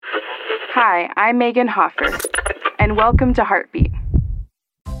Hi, I'm Megan Hoffer, and welcome to Heartbeat.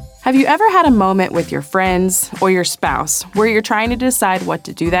 Have you ever had a moment with your friends or your spouse where you're trying to decide what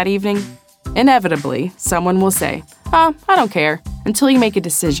to do that evening? Inevitably, someone will say, "Oh, I don't care," until you make a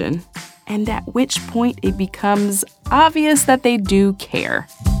decision, and at which point it becomes obvious that they do care.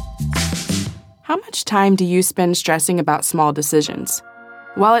 How much time do you spend stressing about small decisions?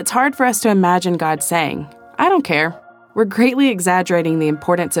 While it's hard for us to imagine God saying, "I don't care," we're greatly exaggerating the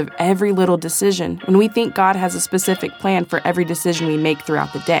importance of every little decision when we think God has a specific plan for every decision we make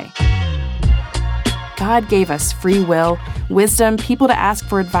throughout the day. God gave us free will, wisdom, people to ask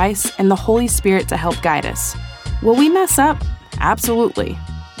for advice, and the Holy Spirit to help guide us. Will we mess up? Absolutely.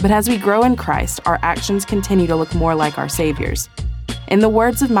 But as we grow in Christ, our actions continue to look more like our Savior's. In the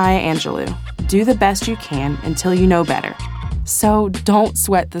words of Maya Angelou, do the best you can until you know better. So don't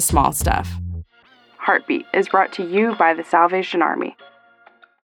sweat the small stuff. Heartbeat is brought to you by the Salvation Army.